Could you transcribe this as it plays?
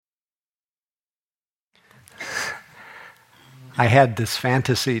I had this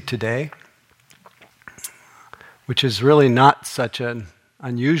fantasy today, which is really not such an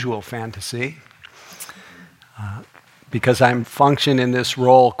unusual fantasy, because I'm function in this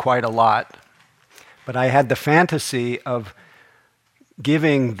role quite a lot. But I had the fantasy of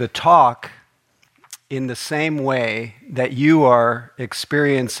giving the talk in the same way that you are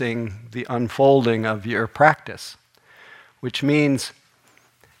experiencing the unfolding of your practice, which means,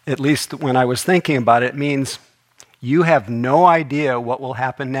 at least when I was thinking about it, it means you have no idea what will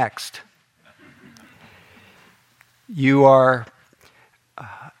happen next. You are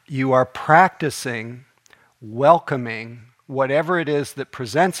practicing welcoming whatever it is that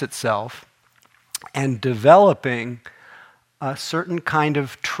presents itself and developing a certain kind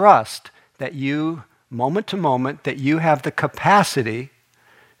of trust that you, moment to moment, that you have the capacity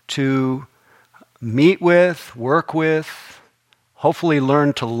to meet with, work with, hopefully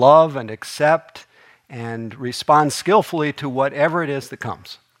learn to love and accept and respond skillfully to whatever it is that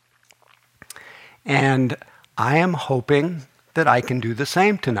comes. And I am hoping that I can do the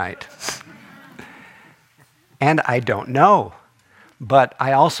same tonight. And I don't know. But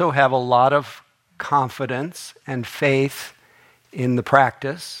I also have a lot of confidence and faith in the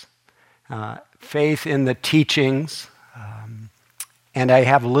practice, faith in the teachings, and I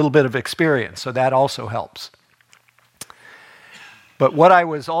have a little bit of experience, so that also helps. But what I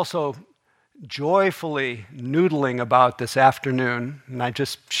was also joyfully noodling about this afternoon, and I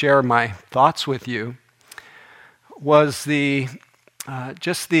just share my thoughts with you, was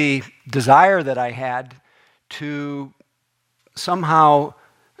just the desire that I had to somehow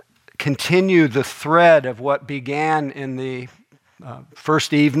continue the thread of what began in the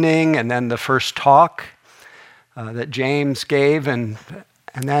first evening and then the first talk that James gave, and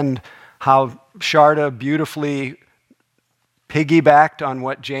then how Sharda beautifully piggybacked on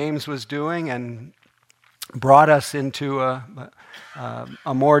what James was doing and brought us into a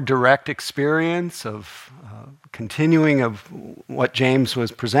more direct experience of continuing of what James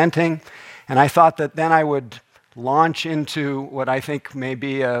was presenting. And I thought that then I would launch into what I think may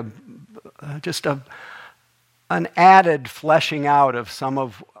be just an added fleshing out of some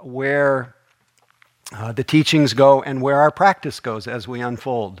of where the teachings go and where our practice goes as we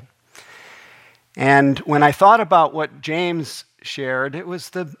unfold. And when I thought about what James shared, it was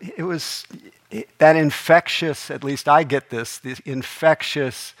that infectious, at least I get this, the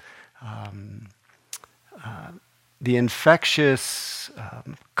infectious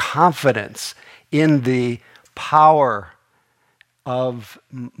confidence in the power of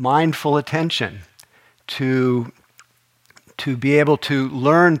mindful attention to be able to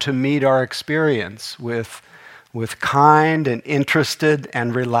learn to meet our experience with kind and interested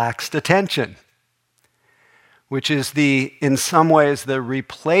and relaxed attention, which is in some ways the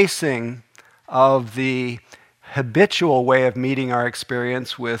replacing of the habitual way of meeting our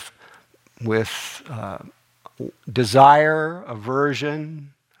experience with desire,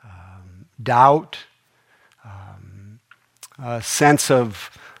 aversion, doubt, a sense of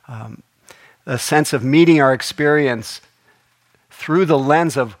meeting our experience through the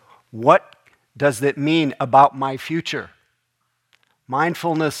lens of what does it mean about my future.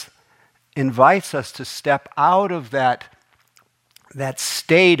 Mindfulness invites us to step out of that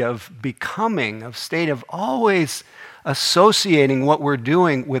state of becoming, of state of always associating what we're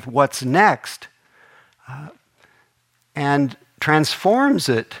doing with what's next, and transforms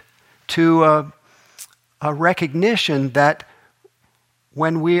it to a recognition that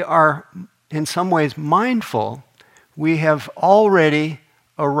when we are in some ways mindful, we have already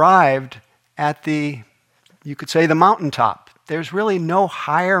arrived at you could say, the mountaintop. There's really no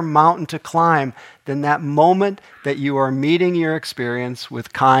higher mountain to climb than that moment that you are meeting your experience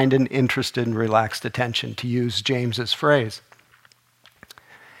with kind and interested and relaxed attention, to use James's phrase.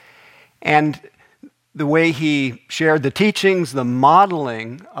 And the way he shared the teachings, the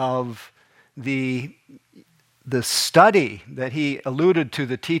modeling of the study that he alluded to,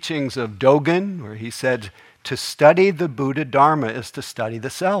 the teachings of Dogen, where he said, to study the Buddha Dharma is to study the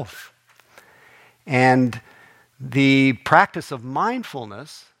self. And the practice of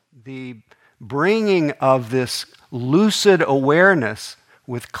mindfulness, the bringing of this lucid awareness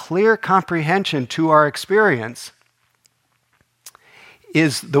with clear comprehension to our experience,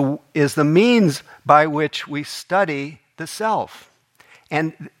 is the means by which we study the self.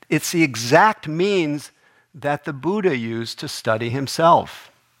 And it's the exact means that the Buddha used to study himself.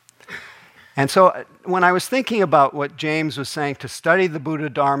 And so when I was thinking about what James was saying, to study the Buddha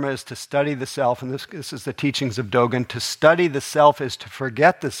Dharma is to study the self, and this is the teachings of Dogen, to study the self is to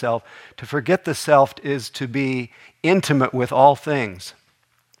forget the self. To forget the self is to be intimate with all things.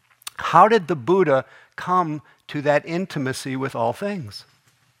 How did the Buddha come to that intimacy with all things?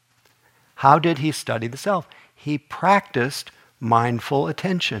 How did he study the self? He practiced mindful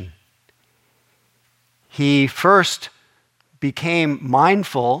attention. He first became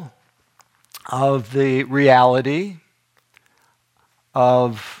mindful of the reality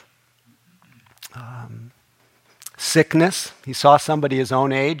of sickness. He saw somebody his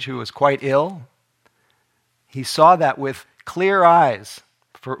own age who was quite ill. He saw that with clear eyes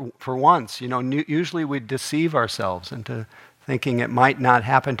for once. Usually we deceive ourselves into thinking it might not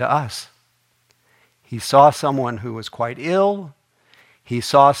happen to us. He saw someone who was quite ill. He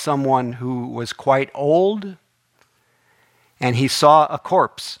saw someone who was quite old. And he saw a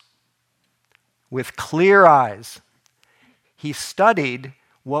corpse with clear eyes. He studied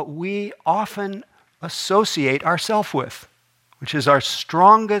what we often associate ourselves with, which is our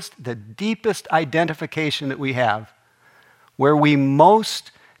strongest, the deepest identification that we have. Where we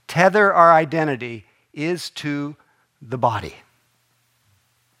most tether our identity is to the body.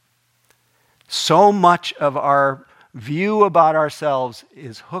 So much of our view about ourselves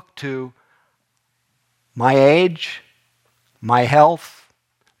is hooked to my age, my health,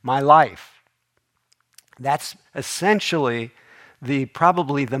 my life. That's essentially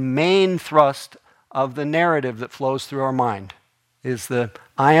probably the main thrust of the narrative that flows through our mind, is the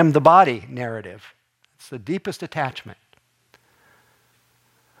I am the body narrative. It's the deepest attachment.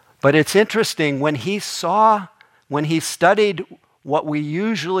 But it's interesting, when he studied what we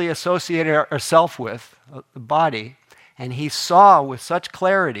usually associate ourselves with, the body, and he saw with such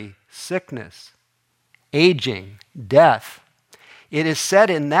clarity sickness, aging, death, it is said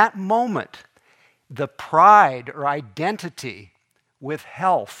in that moment, the pride or identity with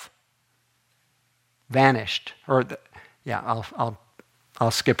health vanished. I'll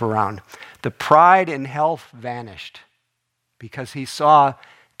skip around. The pride in health vanished because he saw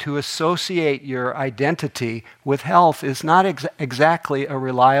to associate your identity with health is not exactly a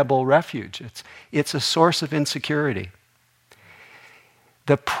reliable refuge. It's a source of insecurity.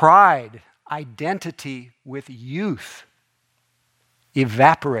 The pride, identity with youth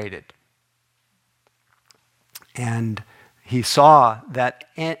evaporated. And he saw that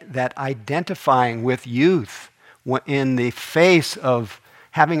identifying with youth in the face of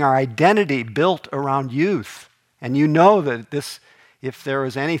having our identity built around youth. And you know that if there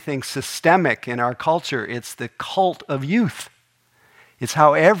is anything systemic in our culture, it's the cult of youth. It's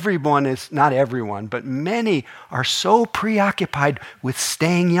how everyone is, not everyone, but many are so preoccupied with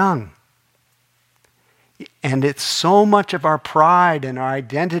staying young. And it's so much of our pride and our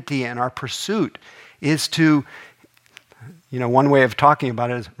identity and our pursuit is to, one way of talking about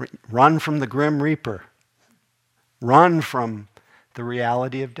it is run from the grim reaper. Run from the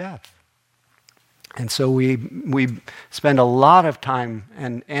reality of death. And so we spend a lot of time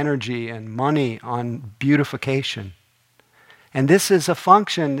and energy and money on beautification. And this is a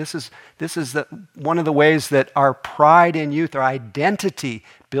function, this is one of the ways that our pride in youth, our identity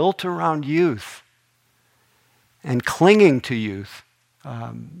built around youth and clinging to youth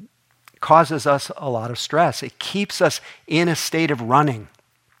causes us a lot of stress. It keeps us in a state of running.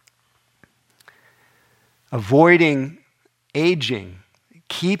 Avoiding aging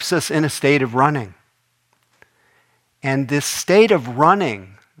keeps us in a state of running. And this state of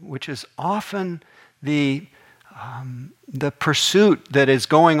running, which is often the pursuit that is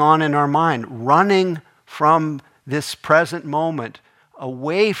going on in our mind, running from this present moment,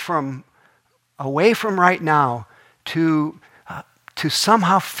 away from right now, to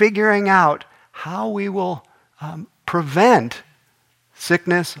somehow figuring out how we will prevent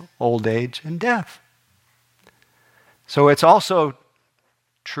sickness, old age, and death. So it's also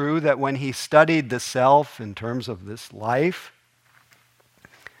true that when he studied the self in terms of this life,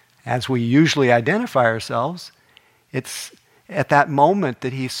 as we usually identify ourselves, it's at that moment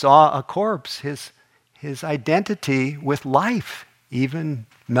that he saw a corpse, his identity with life even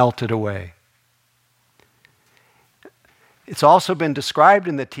melted away. It's also been described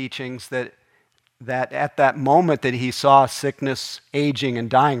in the teachings that at that moment that he saw sickness, aging, and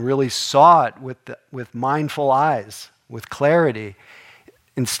dying, really saw it with mindful eyes, with clarity.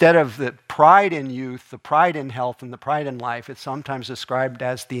 Instead of the pride in youth, the pride in health, and the pride in life, it's sometimes described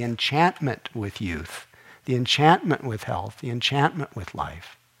as the enchantment with youth, the enchantment with health, the enchantment with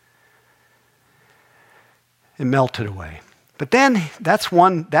life. It melted away. But then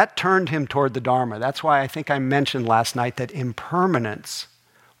that turned him toward the Dharma. That's why I think I mentioned last night that impermanence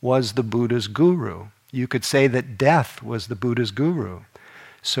was the Buddha's guru. You could say that death was the Buddha's guru.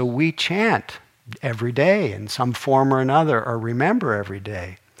 So we chant every day in some form or another, or remember every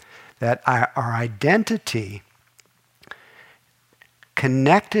day, that our identity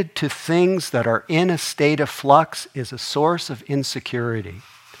connected to things that are in a state of flux is a source of insecurity.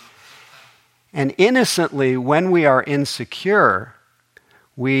 And innocently, when we are insecure,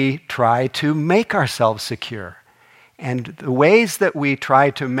 we try to make ourselves secure. And the ways that we try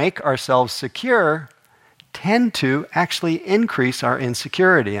to make ourselves secure tend to actually increase our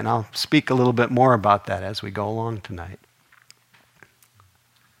insecurity. And I'll speak a little bit more about that as we go along tonight.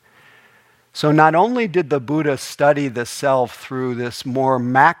 So not only did the Buddha study the self through this more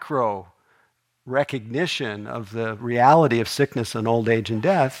macro recognition of the reality of sickness and old age and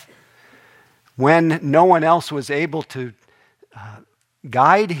death, when no one else was able to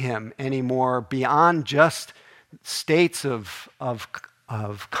guide him anymore beyond just states of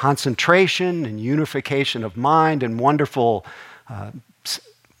concentration and unification of mind and wonderful,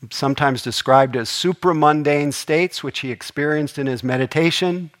 sometimes described as supramundane states, which he experienced in his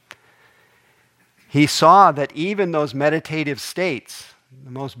meditation, he saw that even those meditative states,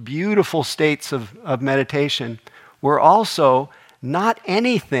 the most beautiful states of meditation, were also not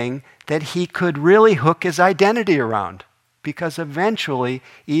anything that he could really hook his identity around, because eventually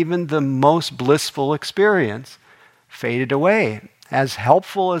even the most blissful experience faded away. As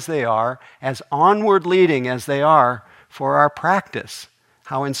helpful as they are, as onward leading as they are for our practice,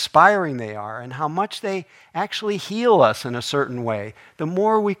 how inspiring they are, and how much they actually heal us in a certain way. The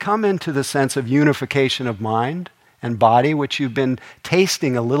more we come into the sense of unification of mind and body, which you've been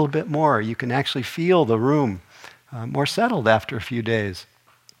tasting a little bit more, you can actually feel the room more settled after a few days.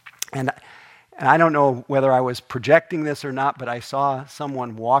 And I don't know whether I was projecting this or not, but I saw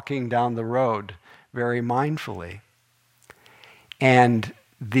someone walking down the road very mindfully. And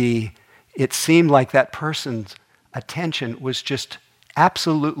it seemed like that person's attention was just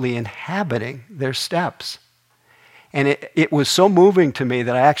absolutely inhabiting their steps. And it was so moving to me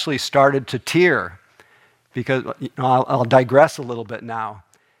that I actually started to tear, because I'll digress a little bit now.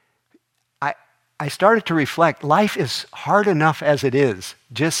 I started to reflect, life is hard enough as it is,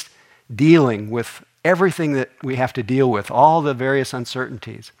 just dealing with everything that we have to deal with, all the various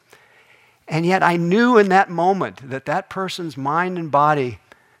uncertainties. And yet I knew in that moment that that person's mind and body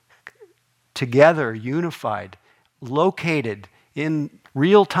together, unified, located in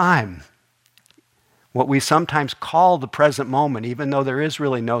real time, what we sometimes call the present moment, even though there is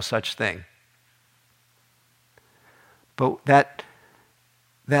really no such thing. But that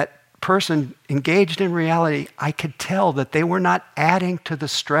person engaged in reality, I could tell that they were not adding to the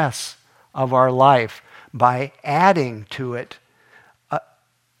stress of our life by adding to it.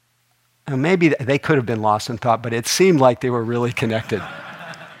 And maybe they could have been lost in thought, but it seemed like they were really connected.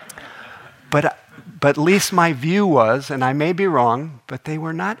 But at least my view was, and I may be wrong, but they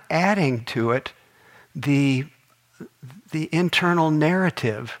were not adding to it the internal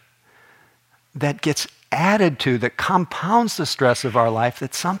narrative that gets added to, that compounds the stress of our life,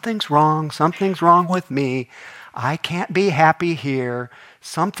 that something's wrong with me, I can't be happy here,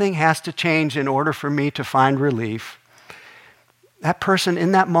 something has to change in order for me to find relief. That person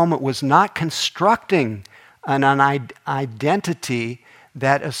in that moment was not constructing an identity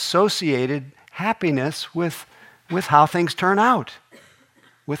that associated happiness with how things turn out,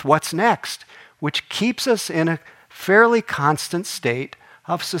 with what's next, which keeps us in a fairly constant state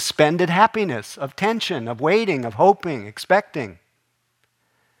of suspended happiness, of tension, of waiting, of hoping, expecting.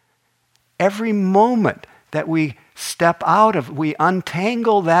 Every moment that we step out of, we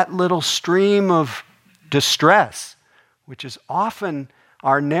untangle that little stream of distress, which is often,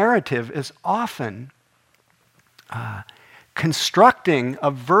 our narrative is often constructing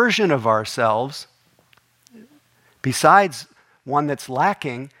a version of ourselves, besides one that's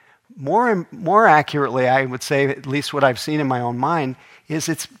lacking. More accurately, I would say, at least what I've seen in my own mind, is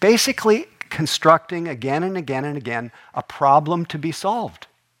it's basically constructing again and again and again a problem to be solved.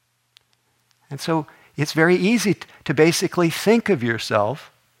 And so it's very easy to basically think of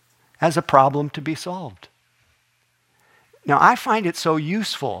yourself as a problem to be solved. Now, I find it so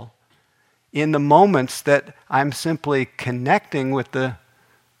useful in the moments that I'm simply connecting with the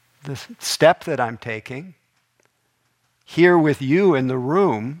step that I'm taking, here with you in the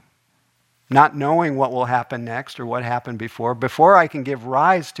room, not knowing what will happen next or what happened before I can give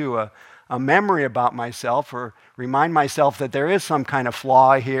rise to a memory about myself or remind myself that there is some kind of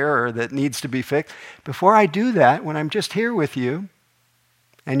flaw here or that needs to be fixed. Before I do that, when I'm just here with you,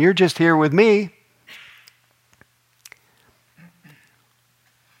 and you're just here with me,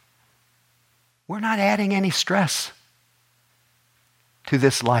 we're not adding any stress to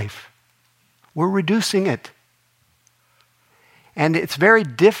this life. We're reducing it. And it's very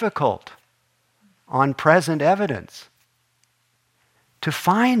difficult on present evidence to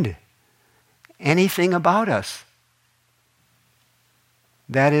find anything about us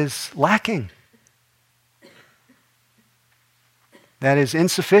that is lacking, that is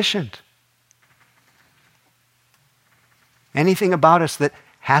insufficient. Anything about us that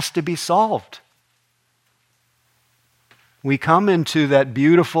has to be solved. We come into that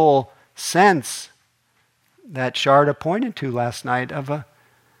beautiful sense that Sharda pointed to last night of a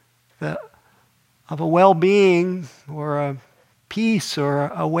well-being or a peace or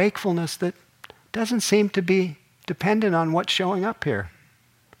a wakefulness that doesn't seem to be dependent on what's showing up here.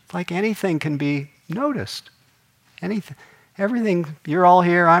 It's like anything can be noticed. Anything, everything, you're all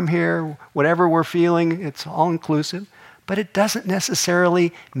here, I'm here, whatever we're feeling, it's all inclusive, but it doesn't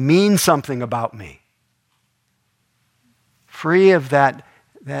necessarily mean something about me. Free of that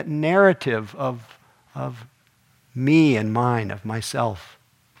narrative of me and mine, of myself.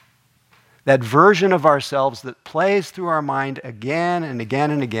 That version of ourselves that plays through our mind again and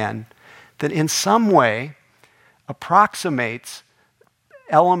again and again, that in some way approximates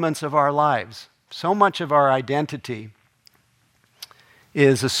elements of our lives. So much of our identity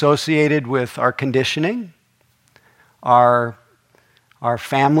is associated with our conditioning, our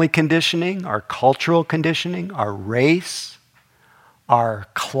family conditioning, our cultural conditioning, our race, our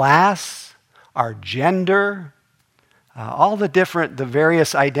class, our gender, all the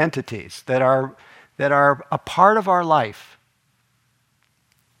various identities that are a part of our life.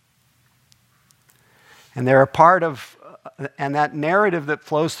 And they're a part of, and that narrative that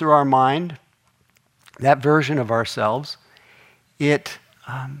flows through our mind, that version of ourselves, it,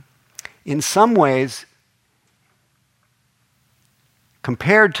 in some ways,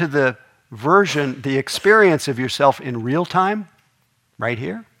 compared to the experience of yourself in real time, right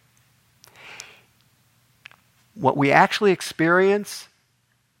here, what we actually experience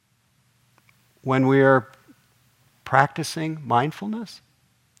when we are practicing mindfulness,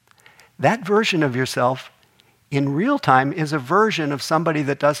 that version of yourself in real time is a version of somebody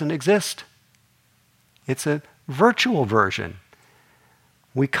that doesn't exist. It's a virtual version.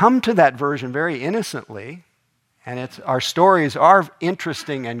 We come to that version very innocently, and our stories are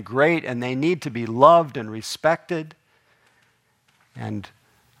interesting and great, and they need to be loved and respected. And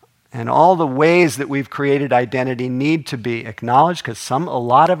all the ways that we've created identity need to be acknowledged, because a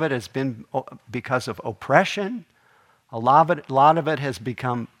lot of it has been because of oppression. A lot of it has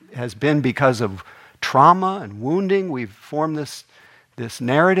been because of trauma and wounding. We've formed this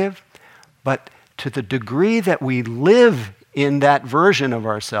narrative. But to the degree that we live in that version of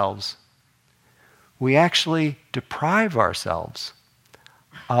ourselves, we actually deprive ourselves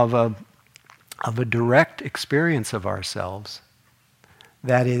of a direct experience of ourselves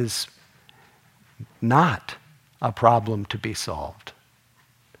that is not a problem to be solved.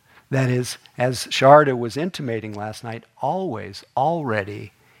 That is, as Sharda was intimating last night, always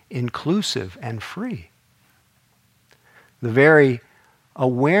already inclusive and free. The very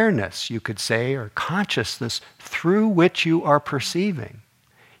awareness, you could say, or consciousness through which you are perceiving,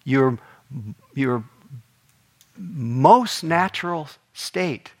 your most natural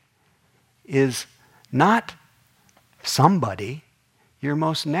state is not somebody. Your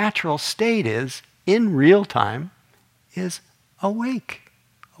most natural state is, in real time, is awake,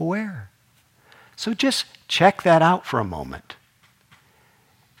 aware. So just check that out for a moment.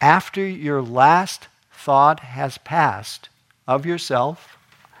 After your last thought has passed of yourself,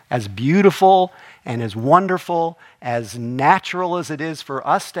 as beautiful and as wonderful, as natural as it is for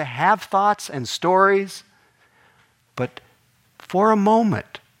us to have thoughts and stories, but for a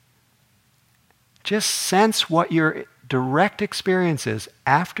moment, just sense what your direct experience is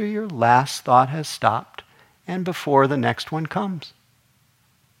after your last thought has stopped and before the next one comes.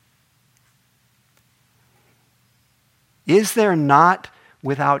 Is there not,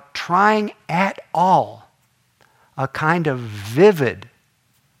 without trying at all, a kind of vivid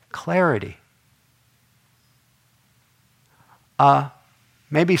clarity?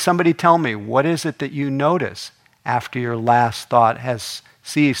 Maybe somebody tell me, what is it that you notice after your last thought has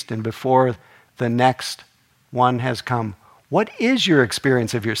ceased and before the next one has come? What is your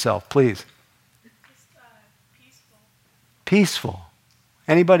experience of yourself, please? Just peaceful. Peaceful.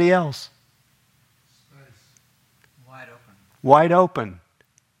 Anybody else? Space. Wide open. Wide open.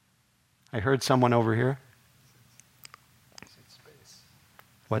 I heard someone over here. Said space.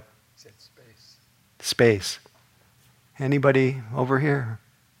 What? Said space. Space. Anybody over here?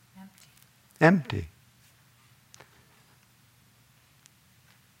 Empty. Empty.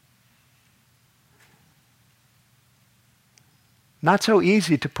 Not so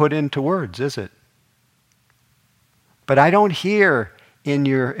easy to put into words, is it? But I don't hear in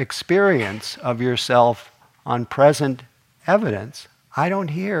your experience of yourself on present evidence, I don't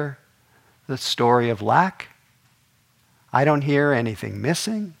hear the story of lack. I don't hear anything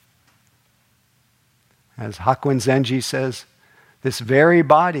missing. As Hakuin Zenji says, this very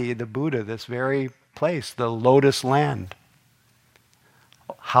body, the Buddha, this very place, the lotus land.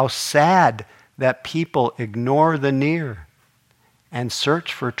 How sad that people ignore the near and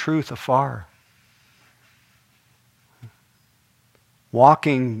search for truth afar.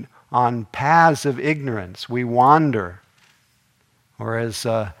 Walking on paths of ignorance, we wander. Or as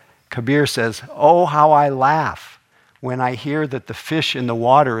Kabir says, oh, how I laugh when I hear that the fish in the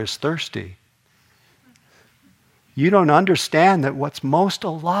water is thirsty. You don't understand that what's most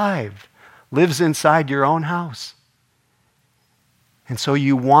alive lives inside your own house. And so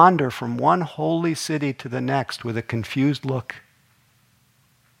you wander from one holy city to the next with a confused look.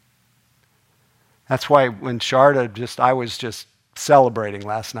 That's why when I was just celebrating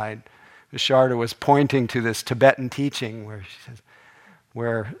last night. Sharda was pointing to this Tibetan teaching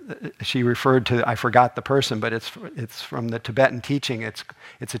where she referred to, I forgot the person, but it's from the Tibetan teaching.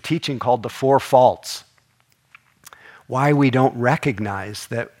 It's a teaching called the Four Faults. Why we don't recognize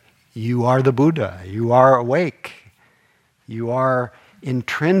that you are the Buddha, you are awake, you are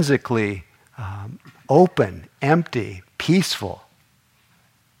intrinsically open, empty, peaceful.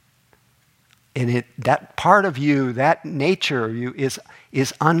 And that part of you, that nature of you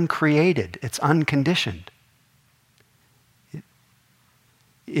is uncreated, it's unconditioned.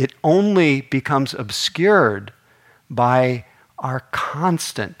 It only becomes obscured by our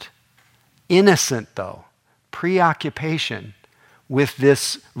constant, innocent though, preoccupation with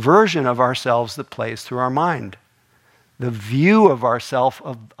this version of ourselves that plays through our mind. The view of ourself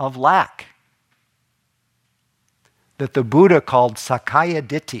of lack. That the Buddha called Sakaya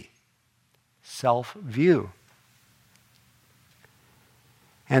Ditti, self-view.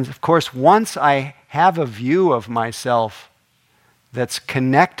 And of course, once I have a view of myself that's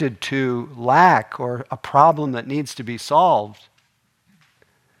connected to lack or a problem that needs to be solved,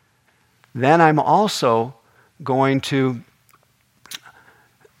 then I'm also going to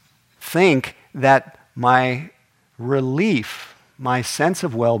think that my relief, my sense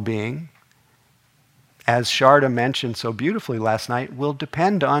of well-being, as Sharda mentioned so beautifully last night, will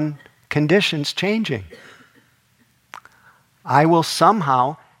depend on conditions changing. I will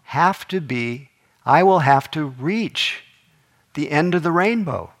have to reach the end of the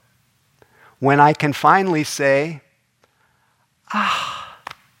rainbow when I can finally say,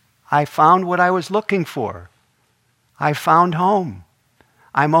 I found what I was looking for. I found home.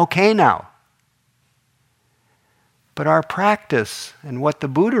 I'm okay now. But our practice and what the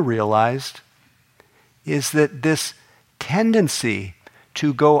Buddha realized is that this tendency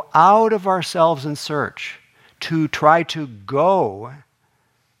to go out of ourselves in search, to try to go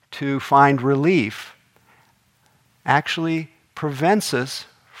to find relief, actually prevents us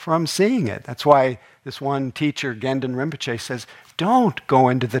from seeing it. That's why this one teacher, Gendon Rinpoche, says, don't go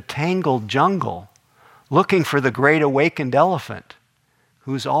into the tangled jungle looking for the great awakened elephant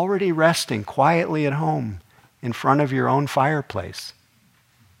who's already resting quietly at home in front of your own fireplace.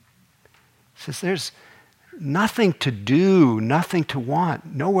 He says there's nothing to do, nothing to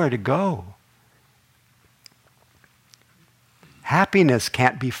want, nowhere to go. Happiness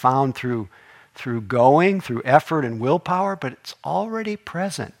can't be found through going, through effort and willpower, but it's already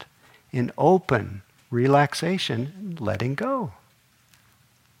present in open relaxation and letting go.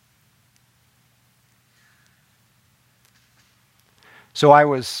 So I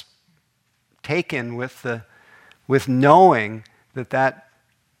was taken with knowing that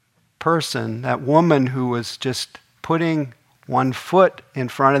person, that woman who was just putting one foot in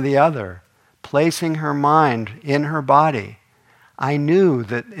front of the other, placing her mind in her body. I knew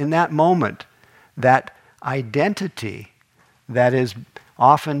that in that moment, that identity that is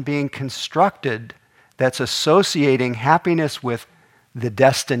often being constructed, that's associating happiness with the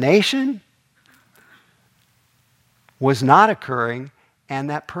destination, was not occurring, and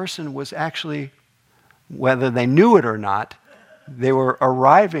that person was actually, whether they knew it or not, they were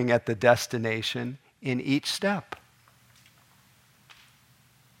arriving at the destination in each step.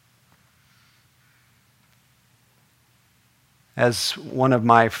 As one of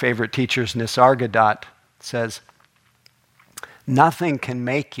my favorite teachers, Nisargadatta, says, nothing can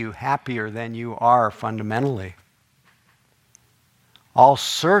make you happier than you are fundamentally. All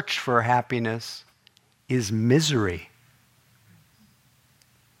search for happiness is misery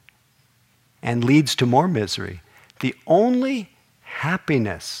and leads to more misery. The only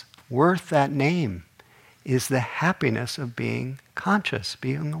happiness worth that name is the happiness of being conscious,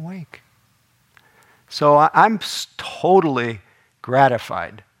 being awake. So I'm totally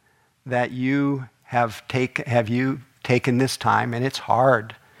gratified that you have taken this time, and it's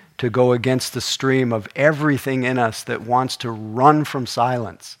hard to go against the stream of everything in us that wants to run from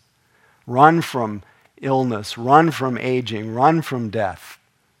silence, run from illness, run from aging, run from death.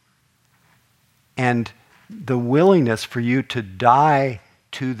 And the willingness for you to die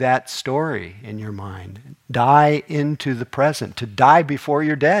to that story in your mind, die into the present, to die before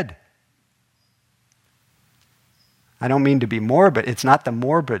you're dead. I don't mean to be morbid. It's not the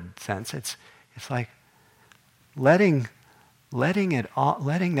morbid sense. It's like letting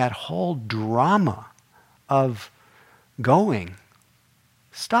that whole drama of going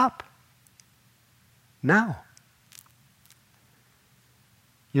stop now.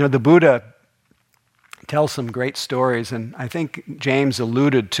 You know, the Buddha tells some great stories, and I think James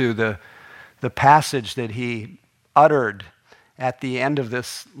alluded to the passage that he uttered at the end of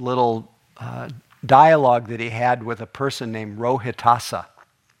this little dialogue that he had with a person named Rohitasa,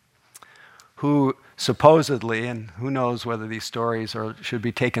 who supposedly, and who knows whether these stories should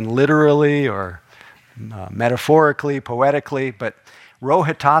be taken literally or metaphorically, poetically, but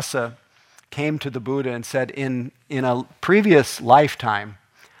Rohitasa came to the Buddha and said, in a previous lifetime,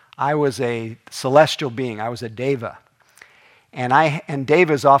 I was a celestial being. I was a deva. And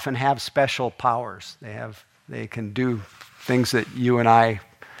devas often have special powers. They can do things that you and I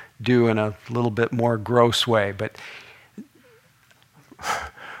do in a little bit more gross way. But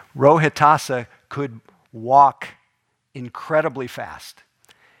Rohitasa could walk incredibly fast.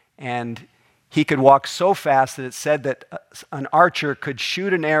 And he could walk so fast that it said that an archer could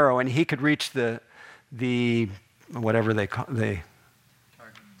shoot an arrow and he could reach the whatever they call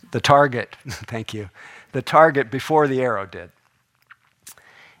the target. Thank you. The target before the arrow did.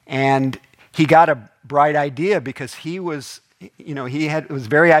 And he got a bright idea because he was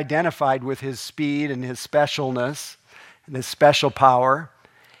very identified with his speed and his specialness and his special power.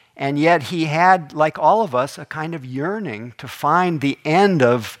 And yet he had, like all of us, a kind of yearning to find the end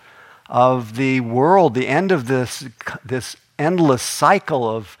of the world, the end of this endless cycle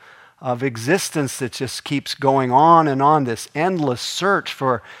of existence that just keeps going on, this endless search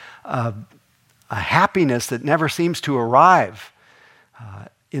for a happiness that never seems to arrive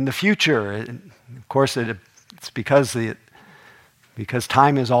in the future. And of course, it's because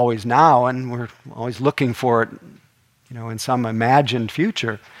time is always now, and we're always looking for it, in some imagined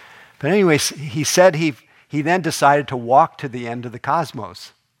future. But anyways, he said he then decided to walk to the end of the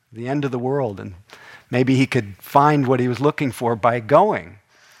cosmos, the end of the world, and maybe he could find what he was looking for by going.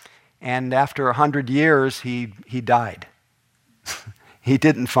 And after 100 years, he died. He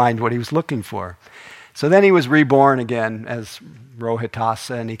didn't find what he was looking for. So then he was reborn again as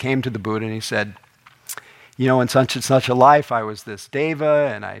Rohitasa, and he came to the Buddha and he said, in such and such a life, I was this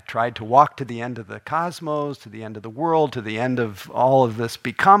deva, and I tried to walk to the end of the cosmos, to the end of the world, to the end of all of this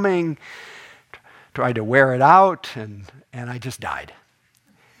becoming, tried to wear it out, and I just died.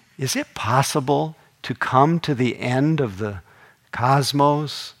 Is it possible to come to the end of the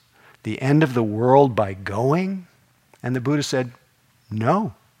cosmos, the end of the world by going? And the Buddha said,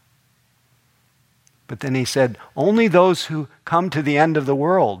 no. But then he said, only those who come to the end of the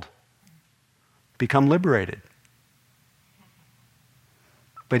world become liberated.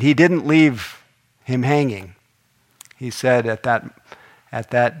 But he didn't leave him hanging. He said at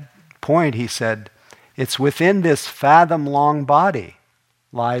that point, he said, it's within this fathom-long body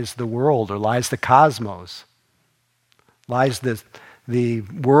lies the world, or lies the cosmos, lies the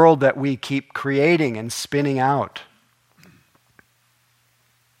world that we keep creating and spinning out,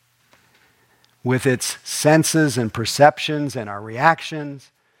 with its senses and perceptions and our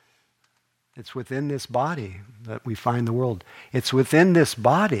reactions. It's within this body that we find the world. It's within this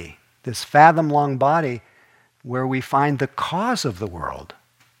body, this fathom-long body, where we find the cause of the world.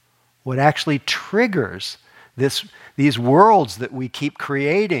 What actually triggers these worlds that we keep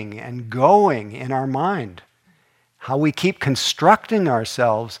creating and going in our mind. How we keep constructing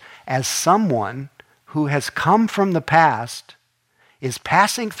ourselves as someone who has come from the past, is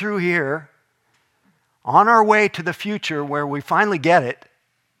passing through here, on our way to the future where we finally get it.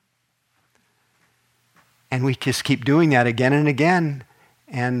 And we just keep doing that again and again.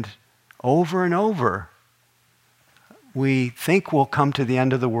 And over, we think we'll come to the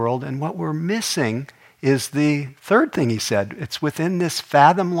end of the world. And what we're missing is the third thing he said. It's within this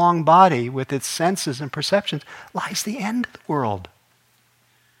fathom-long body with its senses and perceptions lies the end of the world.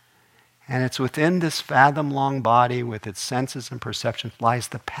 And it's within this fathom-long body with its senses and perceptions lies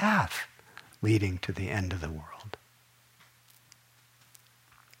the path leading to the end of the world.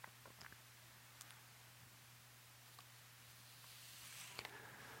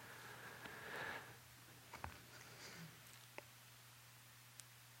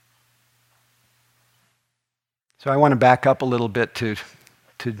 So I want to back up a little bit to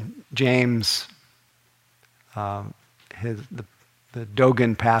to James, the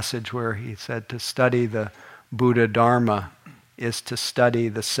Dogen passage where he said to study the Buddha Dharma is to study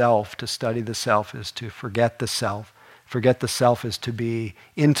the self. To study the self is to forget the self. Forget the self is to be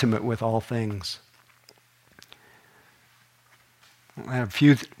intimate with all things. I have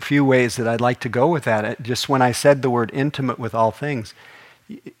a few ways that I'd like to go with that. Just when I said the word intimate with all things,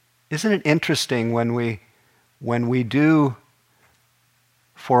 isn't it interesting when we do,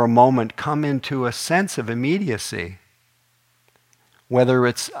 for a moment, come into a sense of immediacy? Whether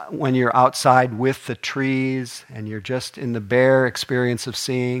it's when you're outside with the trees and you're just in the bare experience of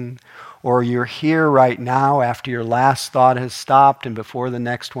seeing, or you're here right now after your last thought has stopped and before the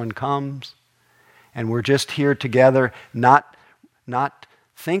next one comes, and we're just here together, not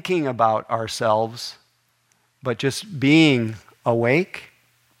thinking about ourselves, but just being awake.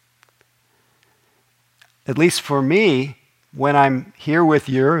 At least for me, when I'm here with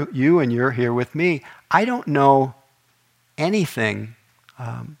you and you're here with me, I don't know anything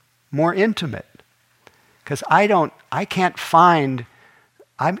more intimate, because I can't find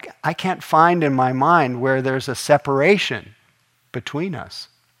in my mind where there's a separation between us.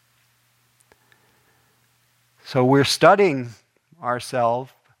 So we're studying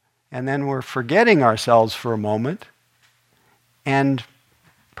ourselves, and then we're forgetting ourselves for a moment, and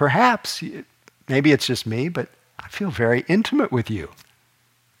perhaps, maybe it's just me, but I feel very intimate with you.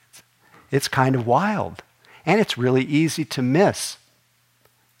 It's kind of wild, and it's really easy to miss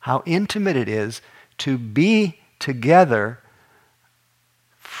how intimate it is to be together,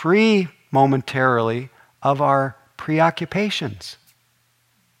 free momentarily of our preoccupations,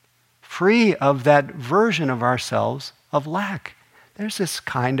 free of that version of ourselves of lack. There's this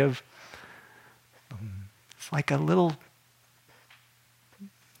kind of, it's like a little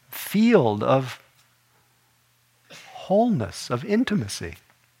field of wholeness, of intimacy,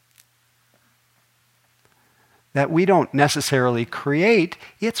 that we don't necessarily create.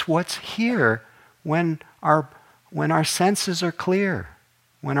 It's what's here when our senses are clear,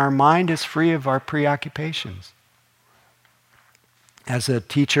 when our mind is free of our preoccupations. As a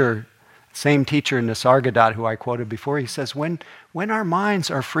teacher, same teacher, Nisargadatta, who I quoted before, he says, when our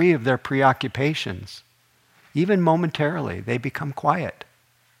minds are free of their preoccupations, even momentarily, they become quiet.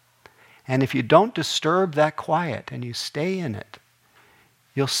 And if you don't disturb that quiet and you stay in it,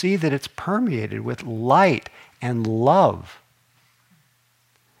 you'll see that it's permeated with light and love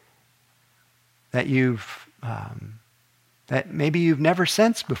that that maybe you've never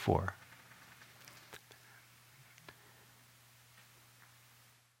sensed before.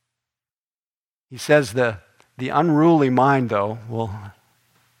 He says the unruly mind, though, will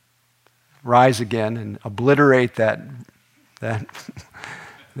rise again and obliterate that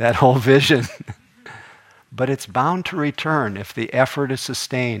whole vision. But it's bound to return if the effort is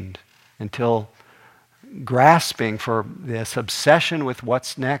sustained until grasping for this obsession with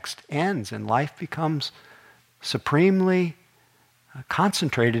what's next ends and life becomes supremely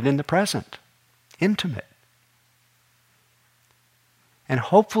concentrated in the present, intimate. And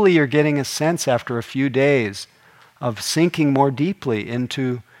hopefully you're getting a sense after a few days of sinking more deeply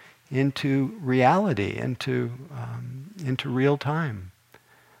into reality, into real time.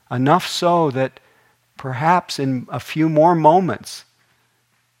 Enough so that perhaps in a few more moments,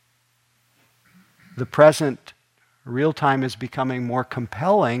 the present real time is becoming more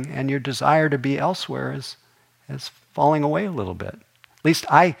compelling, and your desire to be elsewhere is falling away a little bit. At least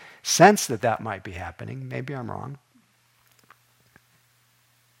I sense that might be happening. Maybe I'm wrong.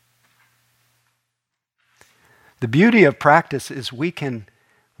 The beauty of practice is we can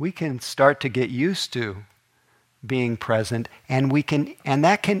start to get used to being present, and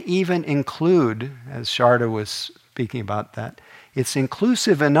that can even include, as Sharda was speaking about that, it's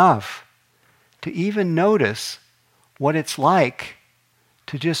inclusive enough to even notice what it's like,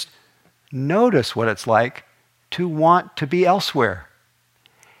 to just notice what it's like to want to be elsewhere.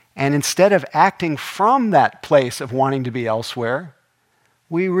 And instead of acting from that place of wanting to be elsewhere,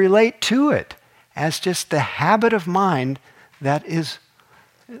 we relate to it as just the habit of mind that is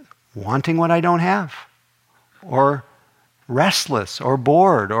wanting what I don't have, or restless, or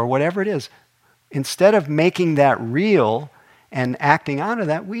bored, or whatever it is. Instead of making that real and acting out of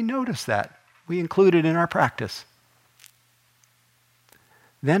that, we notice that. We include it in our practice.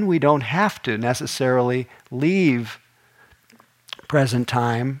 Then we don't have to necessarily leave present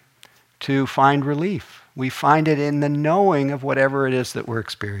time to find relief. We find it in the knowing of whatever it is that we're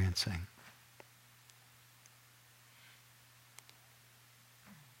experiencing.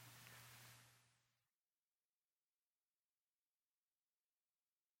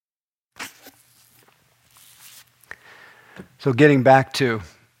 So getting back to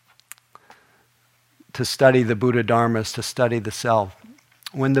study the Buddha Dharmas, to study the self.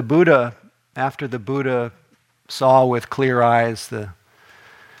 When the Buddha, after the Buddha saw with clear eyes the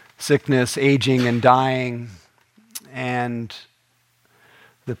sickness, aging, and dying, and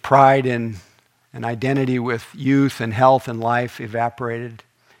the pride and identity with youth and health and life evaporated,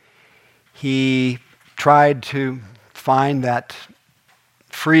 he tried to find that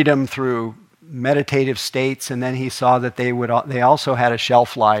freedom through meditative states, and then he saw that they also had a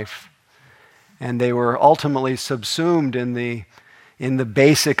shelf life, and they were ultimately subsumed in the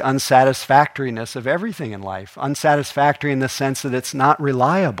basic unsatisfactoriness of everything in life. Unsatisfactory in the sense that it's not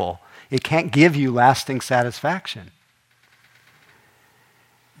reliable. It can't give you lasting satisfaction.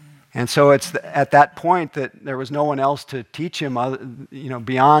 And so it's at that point that there was no one else to teach him,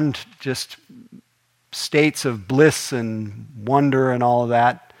 beyond just states of bliss and wonder and all of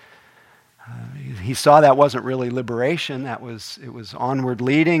that. He saw that wasn't really liberation. It was onward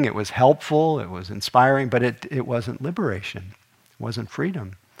leading. It was helpful. It was inspiring, but it wasn't liberation. It wasn't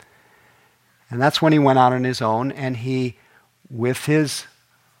freedom. And that's when he went out on his own, and he, with his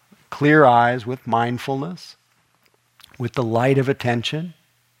clear eyes, with mindfulness, with the light of attention,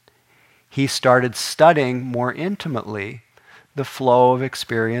 he started studying more intimately the flow of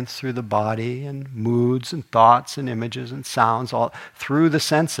experience through the body and moods and thoughts and images and sounds, all through the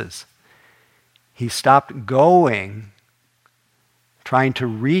senses. He stopped going, trying to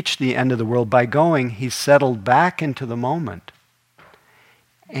reach the end of the world. By going, he settled back into the moment.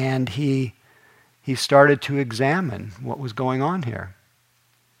 And he started to examine what was going on here.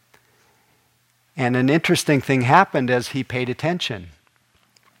 And an interesting thing happened as he paid attention.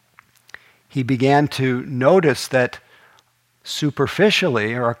 He began to notice that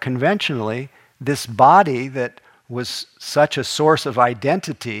superficially or conventionally, this body that was such a source of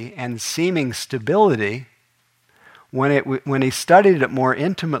identity and seeming stability, when he studied it more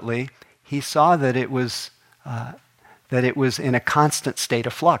intimately, he saw that it was in a constant state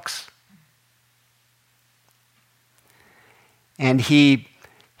of flux. And he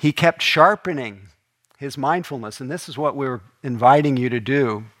kept sharpening his mindfulness, and this is what we're inviting you to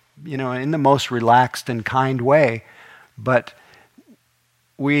do, in the most relaxed and kind way. But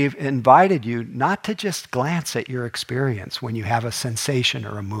we've invited you not to just glance at your experience when you have a sensation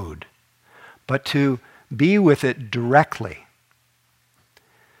or a mood, but to be with it directly.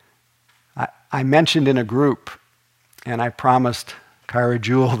 I mentioned in a group, and I promised Kyra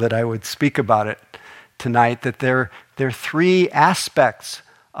Jewel that I would speak about it tonight, that there are three aspects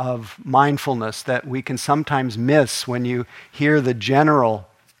of mindfulness that we can sometimes miss when you hear the general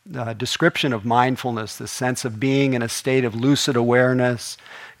description of mindfulness, the sense of being in a state of lucid awareness,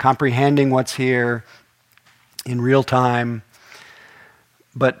 comprehending what's here in real time.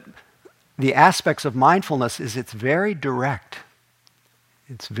 But the aspects of mindfulness is it's very direct.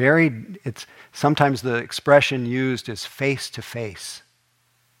 It's sometimes the expression used is face to face.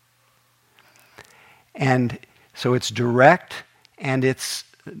 And so it's direct, and it's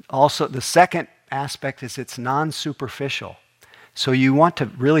also, the second aspect is it's non-superficial. So you want to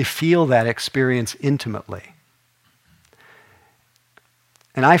really feel that experience intimately.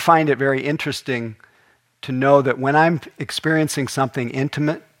 And I find it very interesting to know that when I'm experiencing something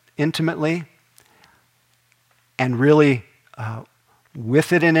intimately, and really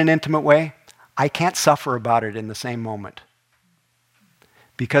with it in an intimate way, I can't suffer about it in the same moment.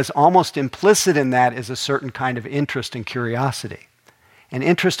 Because almost implicit in that is a certain kind of interest and curiosity. And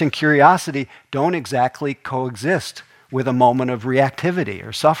interest and curiosity don't exactly coexist with a moment of reactivity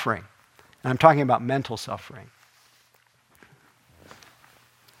or suffering. And I'm talking about mental suffering.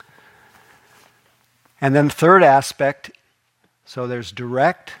 And then the third aspect, so there's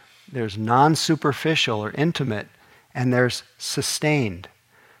direct, there's non-superficial or intimate, and there's sustained.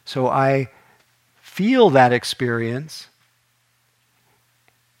 So I feel that experience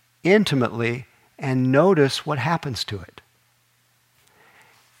intimately and notice what happens to it.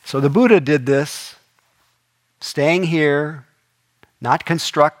 So the Buddha did this, staying here, not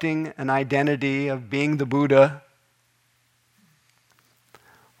constructing an identity of being the Buddha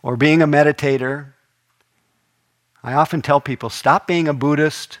or being a meditator. I often tell people, stop being a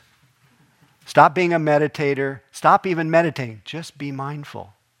Buddhist, stop being a meditator, stop even meditating, just be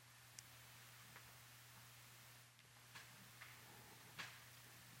mindful.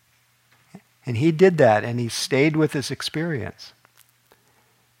 And he did that, and he stayed with his experience.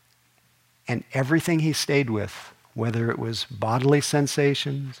 And everything he stayed with, whether it was bodily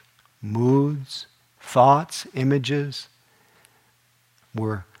sensations, moods, thoughts, images,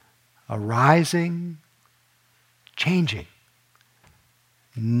 were arising, changing.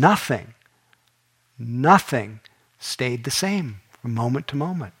 Nothing stayed the same from moment to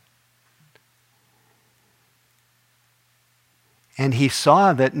moment. And he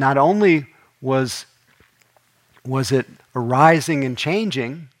saw that not only was it arising and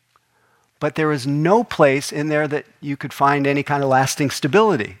changing, but there was no place in there that you could find any kind of lasting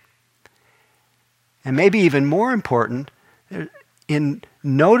stability. And maybe even more important, in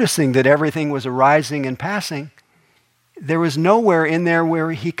noticing that everything was arising and passing, there was nowhere in there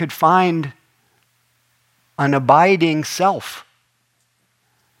where he could find an abiding self.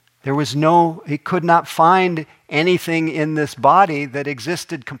 He could not find anything in this body that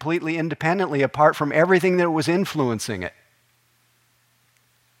existed completely independently apart from everything that was influencing it.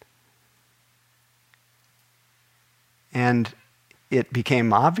 And it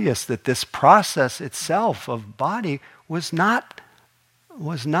became obvious that this process itself of body was not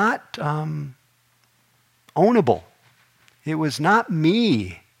ownable. It was not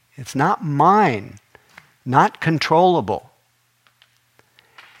me. It's not mine. Not controllable.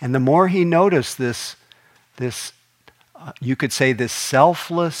 And the more he noticed this, you could say this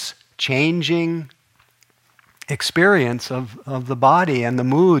selfless, changing experience of the body and the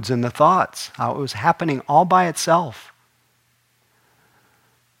moods and the thoughts, how it was happening all by itself,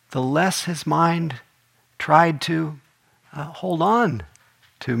 the less his mind tried to hold on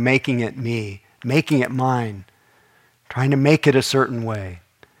to making it me, making it mine, trying to make it a certain way.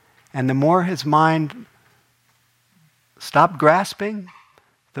 And the more his mind stopped grasping,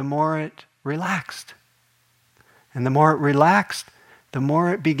 the more it relaxed. And the more it relaxed, the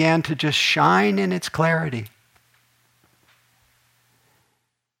more it began to just shine in its clarity.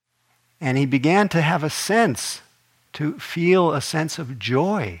 And he began to have to feel a sense of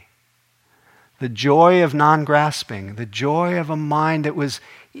joy. The joy of non-grasping, the joy of a mind that was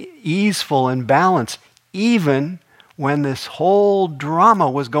easeful and balanced, even when this whole drama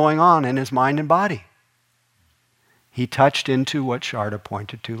was going on in his mind and body. He touched into what Sharda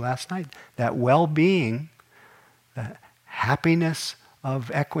pointed to last night, that well-being, the happiness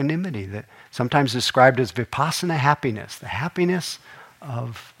of equanimity, that sometimes described as vipassana happiness, the happiness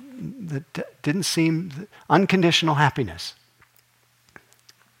of that didn't seem unconditional happiness.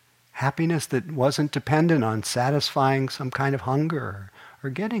 Happiness that wasn't dependent on satisfying some kind of hunger or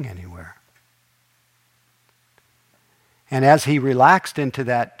getting anywhere. And as he relaxed into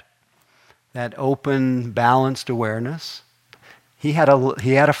that open, balanced awareness, he had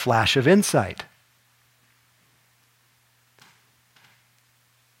a flash of insight.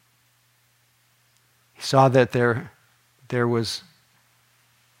 He saw that there was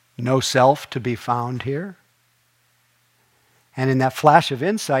no self to be found here. And in that flash of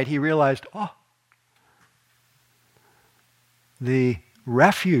insight, he realized, the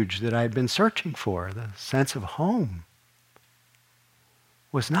refuge that I'd been searching for, the sense of home,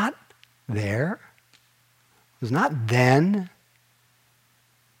 was not there, was not then,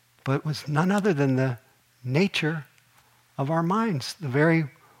 but was none other than the nature of our minds, the very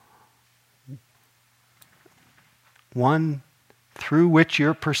one through which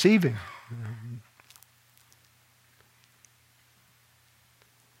you're perceiving.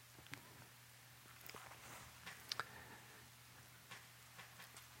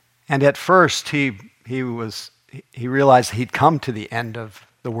 And at first he realized he'd come to the end of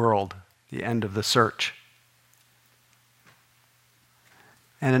the world, the end of the search.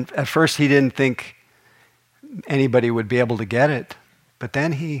 And at first he didn't think anybody would be able to get it. But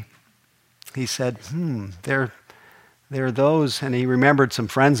then he said, there are those, and he remembered some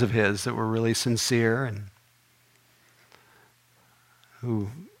friends of his that were really sincere and who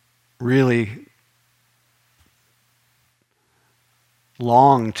really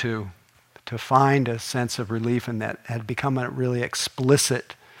longed to find a sense of relief, and that had become a really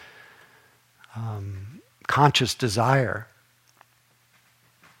explicit, conscious desire.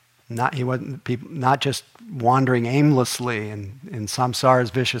 He wasn't not just wandering aimlessly in samsara's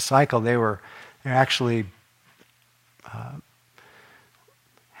vicious cycle. They actually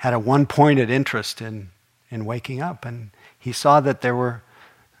had a one-pointed interest in waking up, and he saw that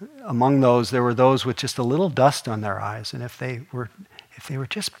among those there were those with just a little dust on their eyes, and if they were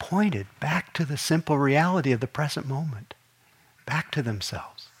just pointed back to the simple reality of the present moment, back to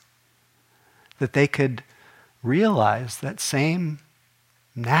themselves, that they could realize that same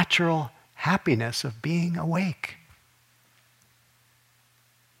natural happiness of being awake.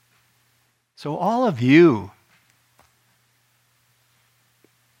 So all of you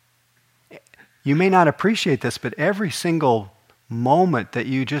may not appreciate this, but every single moment that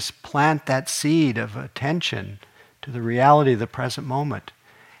you just plant that seed of attention to the reality of the present moment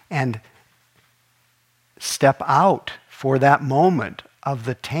and step out for that moment of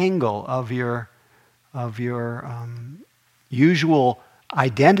the tangle of your of your usual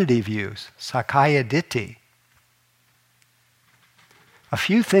identity views, Sakaya Ditti, a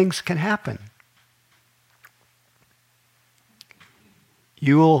few things can happen.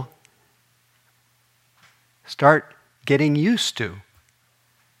 You will start getting used to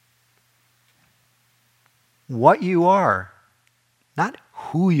what you are, not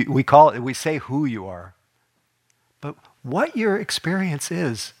who you, we say who you are, but what your experience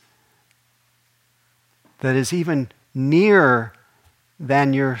is that is even nearer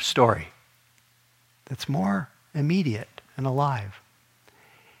than your story, that's more immediate and alive.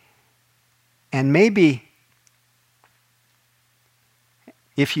 And maybe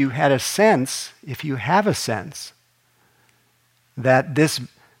if you have a sense that this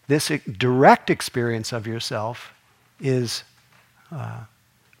direct experience of yourself is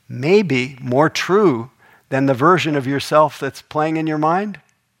maybe more true than the version of yourself that's playing in your mind,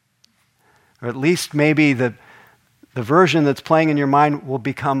 or at least maybe the version that's playing in your mind will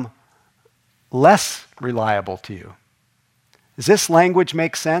become less reliable to you. Does this language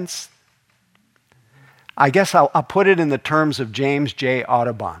make sense? I guess I'll put it in the terms of James J.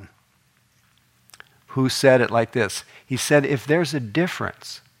 Audubon, who said it like this. He said, if there's a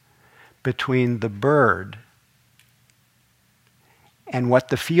difference between the bird and what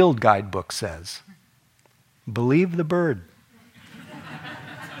the field guidebook says, believe the bird.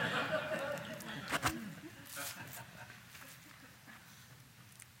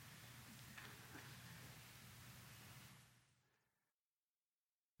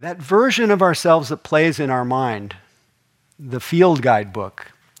 That version of ourselves that plays in our mind, the field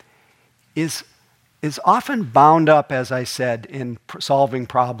guidebook, is often bound up, as I said, in solving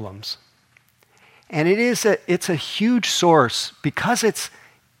problems. And it's a huge source because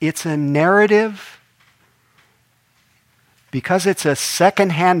it's a narrative, because it's a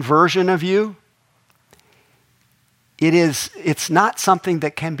secondhand version of you. It's not something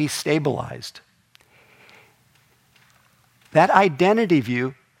that can be stabilized. That identity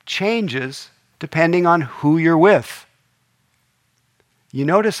view changes depending on who you're with. You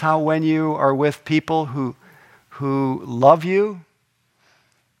notice how when you are with people who love you,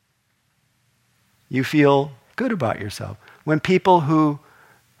 you feel good about yourself. When people who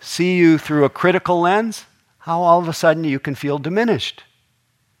see you through a critical lens, how all of a sudden you can feel diminished.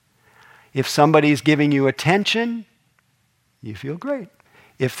 If somebody's giving you attention, you feel great.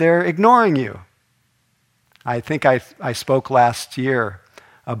 If they're ignoring you, I think I spoke last year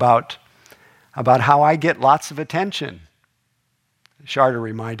about how I get lots of attention. Charter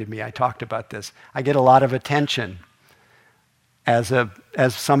reminded me, I talked about this. I get a lot of attention as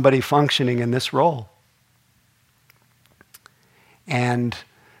somebody functioning in this role. And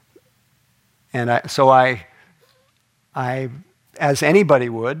so I, as anybody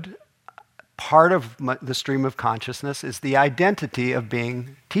would, part of the stream of consciousness is the identity of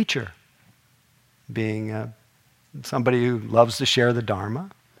being teacher, being somebody who loves to share the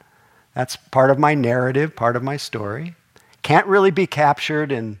Dharma. That's part of my narrative, part of my story. Can't really be captured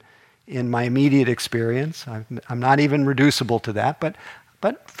in my immediate experience. I'm not even reducible to that, but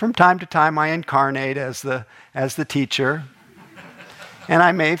from time to time I incarnate as the teacher, and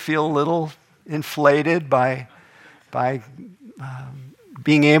I may feel a little inflated by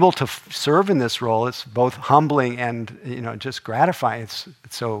being able to serve in this role. It's both humbling and just gratifying. It's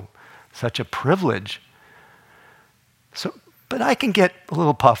such a privilege. But I can get a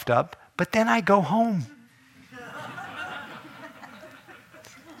little puffed up, but then I go home.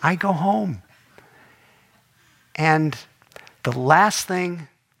 I go home. And the last thing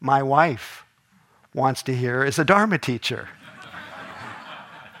my wife wants to hear is a Dharma teacher.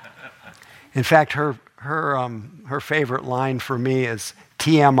 In fact, her favorite line for me is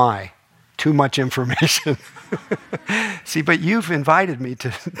TMI, too much information. See, but you've invited me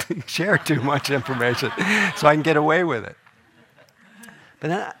to share too much information so I can get away with it. But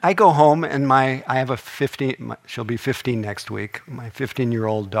then I go home and I have she'll be 15 next week, my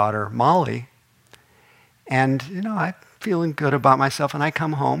 15-year-old daughter, Molly. And, I'm feeling good about myself, and I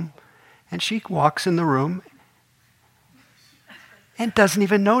come home, and she walks in the room and doesn't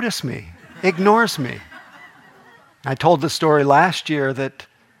even notice me, ignores me. I told the story last year that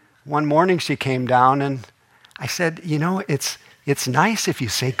one morning she came down, and I said, it's nice if you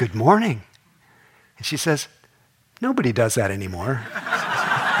say good morning. And she says, nobody does that anymore.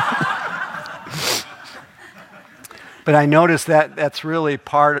 But I noticed that that's really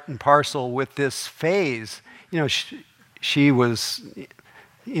part and parcel with this phase. She was,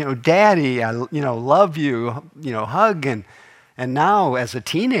 Daddy, I, love you, hug. And now as a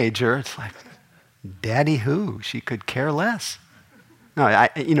teenager, it's like, Daddy who? She could care less. No,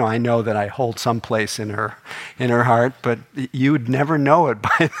 I know that I hold some place in her heart, but you would never know it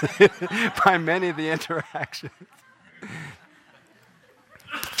by by many of the interactions.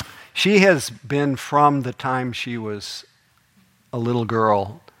 She has been, from the time she was a little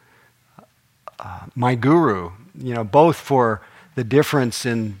girl, my guru. Both for the difference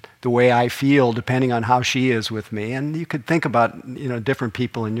in the way I feel depending on how she is with me, and you could think about different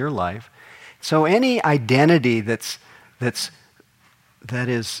people in your life. So any identity that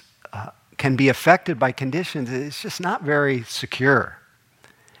can be affected by conditions is just not very secure.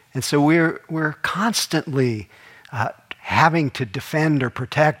 And so we're constantly having to defend or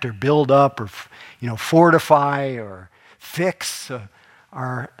protect or build up or fortify or fix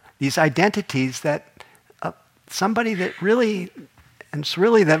these identities that somebody that really, and it's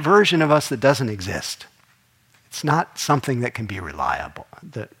really that version of us that doesn't exist. It's not something that can be relied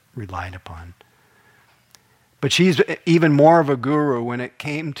upon. But she's even more of a guru when it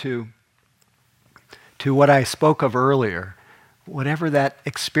came to what I spoke of earlier. Whatever that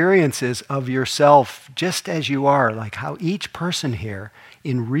experience is of yourself, just as you are, like how each person here,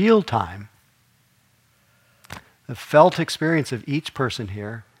 in real time, the felt experience of each person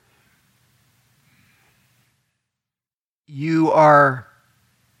here, you are,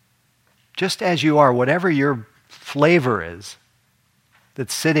 just as you are, whatever your flavor is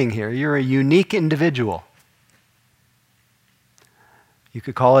that's sitting here, you're a unique individual. You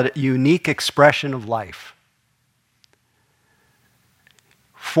could call it a unique expression of life,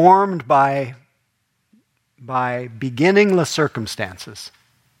 formed by beginningless circumstances.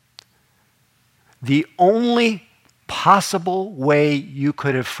 The only possible way you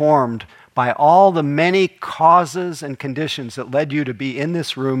could have formed by all the many causes and conditions that led you to be in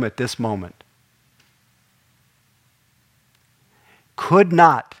this room at this moment could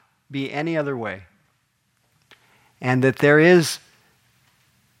not be any other way. And that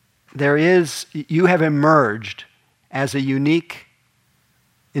you have emerged as a unique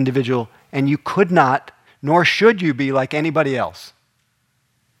individual, and you could not, nor should you be like anybody else.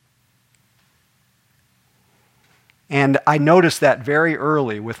 And I noticed that very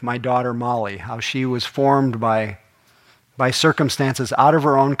early with my daughter Molly, how she was formed by circumstances out of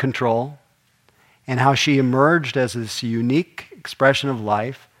her own control, and how she emerged as this unique expression of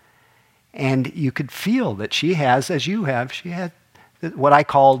life. And you could feel that she has, as you have, she had what I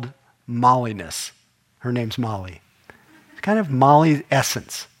called Molliness. Her name's Molly. It's kind of Molly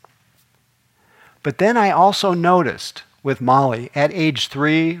essence. But then I also noticed with Molly at age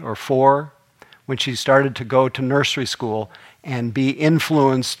 3 or 4, when she started to go to nursery school and be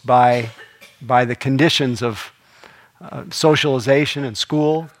influenced by the conditions of socialization and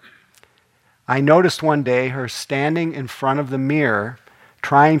school, I noticed one day her standing in front of the mirror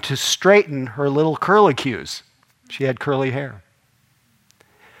trying to straighten her little curlicues. She had curly hair.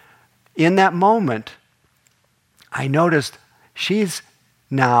 In that moment, I noticed she's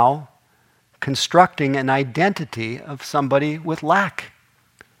now constructing an identity of somebody with lack,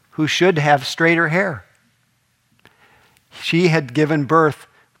 who should have straighter hair. She had given birth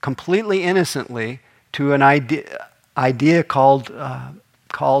completely innocently to an idea called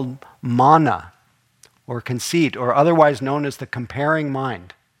mana, or conceit, or otherwise known as the comparing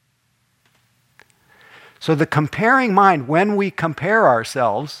mind. So the comparing mind, when we compare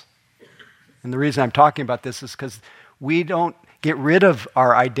ourselves, and the reason I'm talking about this is because we don't get rid of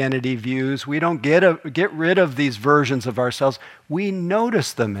our identity views. We don't get rid of these versions of ourselves. We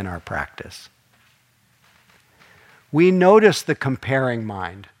notice them in our practice. We notice the comparing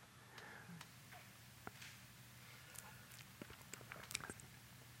mind.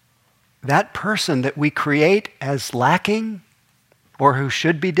 That person that we create as lacking or who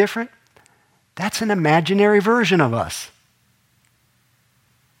should be different, that's an imaginary version of us.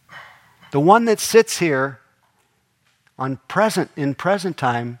 The one that sits here in present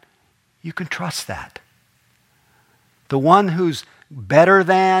time, you can trust that. The one who's better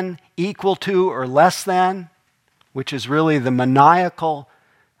than, equal to, or less than, which is really the maniacal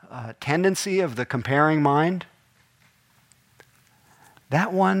tendency of the comparing mind,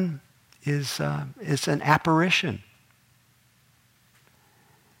 that one is an apparition.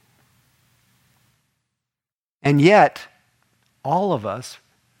 And yet, all of us,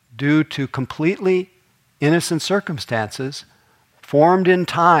 due to completely innocent circumstances, formed in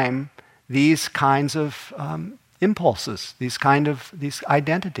time these kinds of impulses, these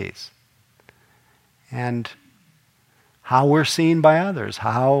identities. And how we're seen by others,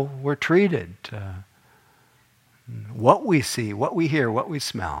 how we're treated, what we see, what we hear, what we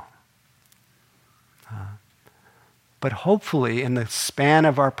smell. But hopefully, in the span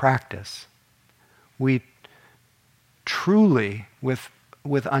of our practice, we truly, with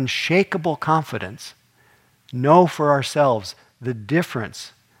unshakable confidence, know for ourselves the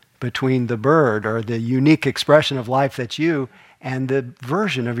difference between the bird or the unique expression of life that's you and the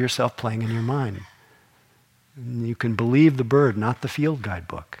version of yourself playing in your mind. And you can believe the bird, not the field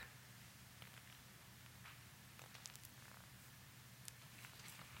guidebook.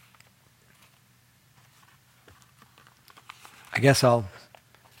 I guess I'll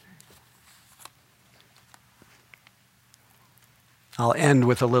end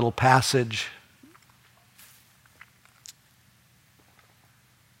with a little passage.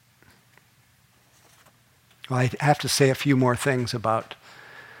 Well, I have to say a few more things about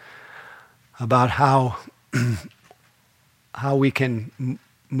how how we can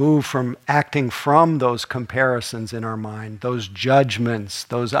move from acting from those comparisons in our mind, those judgments,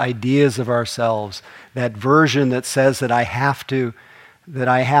 those ideas of ourselves, that version that says that I have to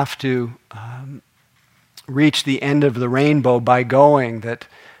reach the end of the rainbow by going, that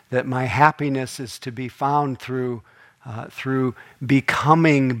my happiness is to be found through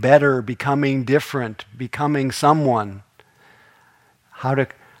becoming better, becoming different, becoming someone.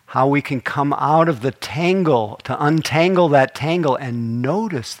 How we can come out of the tangle, to untangle that tangle and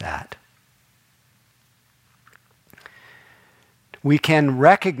notice that. We can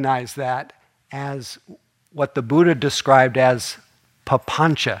recognize that as what the Buddha described as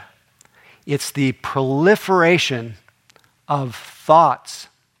papancha. It's the proliferation of thoughts.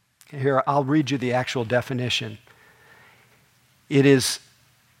 Here, I'll read you the actual definition. It is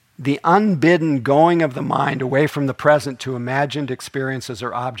the unbidden going of the mind away from the present to imagined experiences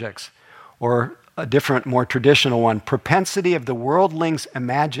or objects, or a different, more traditional one, propensity of the worldling's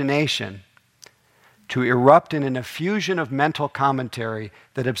imagination to erupt in an effusion of mental commentary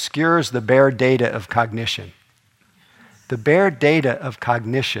that obscures the bare data of cognition. The bare data of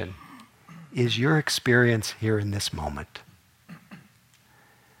cognition is your experience here in this moment.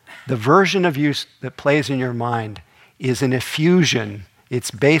 The version of you that plays in your mind is an effusion. It's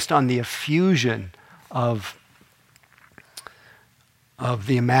based on the effusion of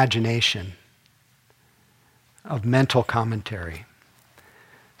the imagination, of mental commentary.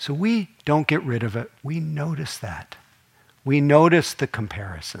 So we don't get rid of it. We notice that. We notice the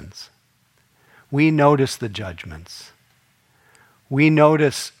comparisons. We notice the judgments. We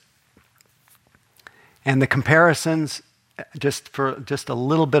notice, and the comparisons, just a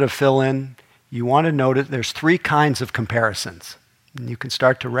little bit of fill-in, you want to notice there's 3 kinds of comparisons. And you can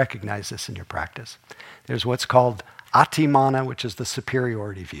start to recognize this in your practice. There's what's called atimana, which is the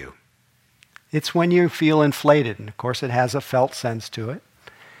superiority view. It's when you feel inflated, and of course it has a felt sense to it,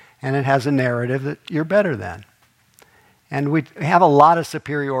 and it has a narrative that you're better than. And we have a lot of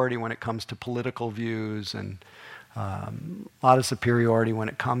superiority when it comes to political views, and a lot of superiority when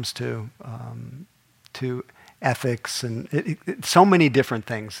it comes to ethics, and so many different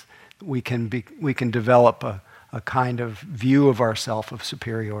things. We can develop a kind of view of ourself of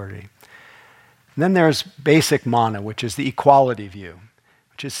superiority. And then there's basic mana, which is the equality view,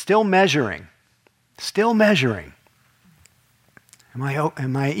 which is still measuring. Am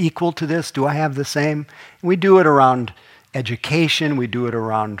I equal to this? Do I have the same? And we do it around education, we do it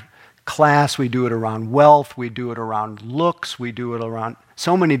around class, we do it around wealth, we do it around looks, we do it around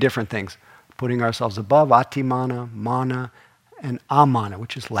so many different things. Putting ourselves above atimana, mana, and amana,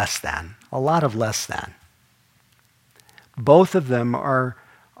 which is less than. A lot of less than. Both of them are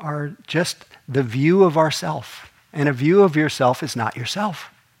just the view of ourself. And a view of yourself is not yourself.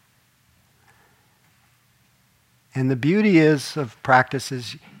 And the beauty of practice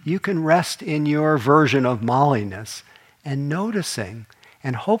is you can rest in your version of molliness and noticing,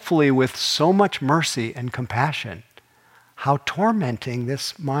 and hopefully with so much mercy and compassion, how tormenting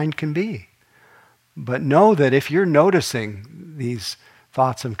this mind can be. But know that if you're noticing these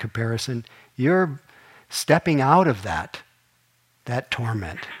thoughts of comparison, you're stepping out of that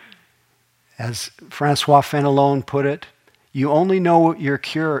torment. As Francois Fenelon put it, you only know your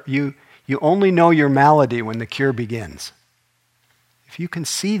cure, you only know your malady when the cure begins. If you can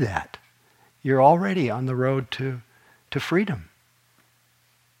see that, you're already on the road to freedom.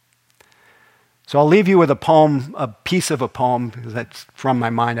 So I'll leave you with a poem, a piece of a poem, because that's from my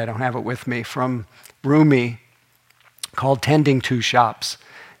mind, I don't have it with me, from Rumi, called Tending Two Shops.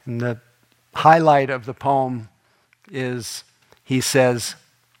 And the highlight of the poem is, he says,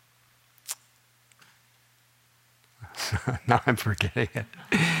 now I'm forgetting it.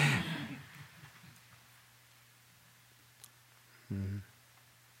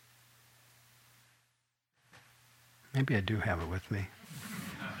 Maybe I do have it with me.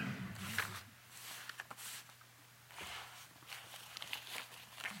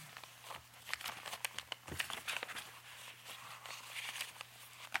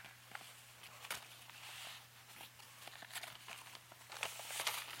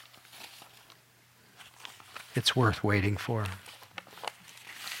 it's worth waiting for.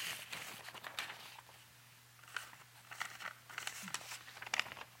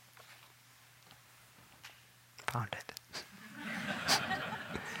 Found it.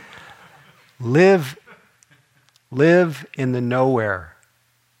 Live in the nowhere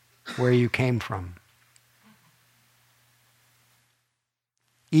where you came from.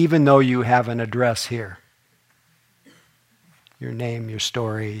 Even though you have an address here. Your name, your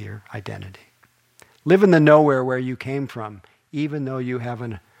story, your identity. Live in the nowhere where you came from, even though you have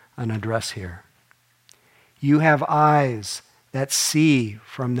an address here. You have eyes that see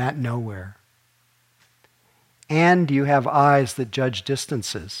from that nowhere. And you have eyes that judge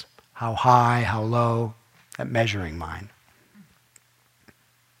distances, how high, how low, that measuring mind.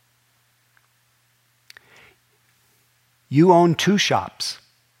 You own 2 shops,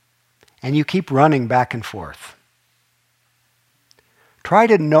 and you keep running back and forth. Try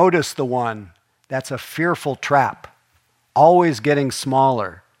to notice the one that's a fearful trap, always getting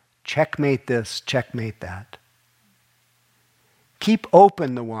smaller. Checkmate this, checkmate that. Keep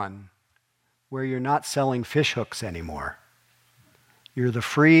open the one where you're not selling fish hooks anymore. You're the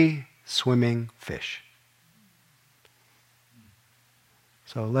free swimming fish.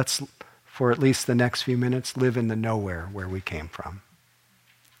 So let's, for at least the next few minutes, live in the nowhere where we came from.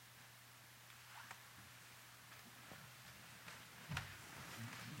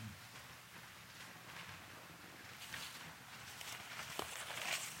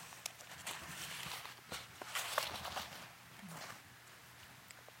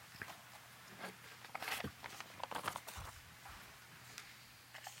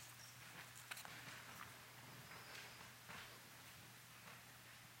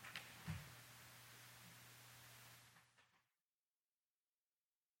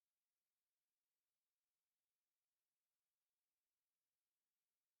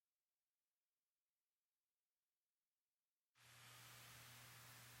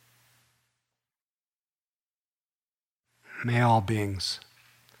 May all beings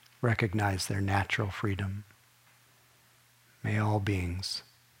recognize their natural freedom. May all beings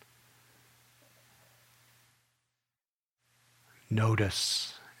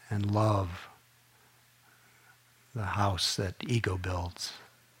notice and love the house that ego builds,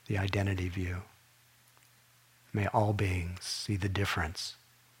 the identity view. May all beings see the difference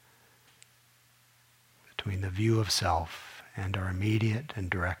between the view of self and our immediate and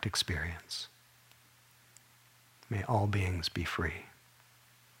direct experience. May all beings be free.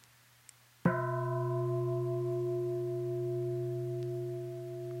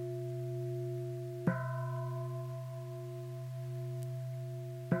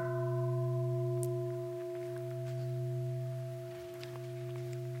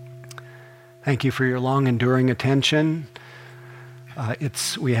 Thank you for your long, enduring attention.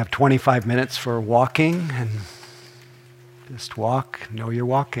 We have 25 minutes for walking, and just walk, know you're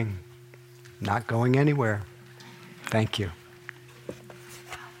walking, not going anywhere. Thank you.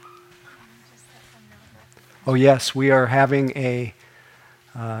 Oh yes, we are having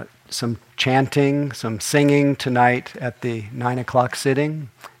some chanting, some singing tonight at the 9 o'clock sitting,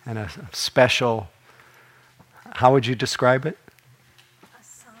 and a special, how would you describe it? A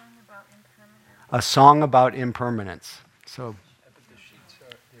song about impermanence. A song about impermanence. So,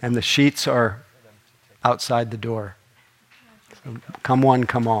 and the sheets are outside the door. So, come one,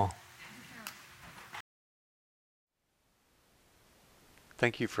 come all.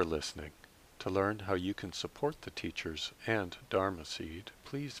 Thank you for listening. To learn how you can support the teachers and Dharma Seed,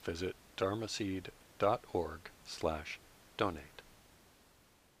 please visit dharmaseed.org/donate.